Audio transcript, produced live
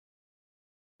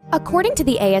According to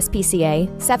the ASPCA,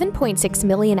 7.6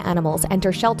 million animals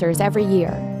enter shelters every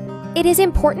year. It is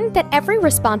important that every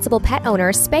responsible pet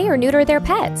owner spay or neuter their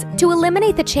pets to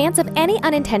eliminate the chance of any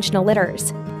unintentional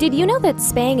litters. Did you know that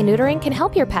spaying and neutering can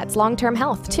help your pet's long-term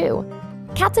health too?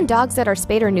 Cats and dogs that are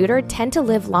spayed or neutered tend to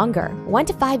live longer, 1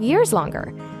 to 5 years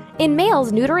longer. In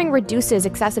males, neutering reduces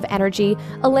excessive energy,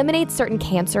 eliminates certain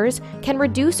cancers, can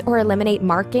reduce or eliminate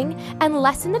marking, and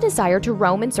lessen the desire to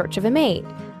roam in search of a mate.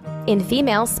 In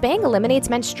females, spaying eliminates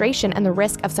menstruation and the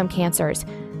risk of some cancers.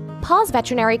 Paws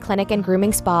Veterinary Clinic and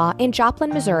Grooming Spa in Joplin,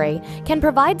 Missouri can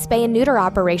provide spay and neuter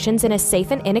operations in a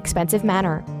safe and inexpensive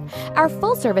manner. Our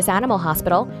full-service animal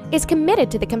hospital is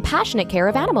committed to the compassionate care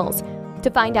of animals.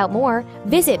 To find out more,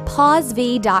 visit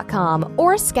pawsv.com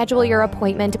or schedule your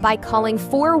appointment by calling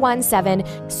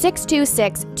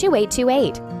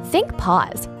 417-626-2828. Think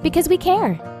Paws, because we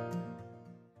care.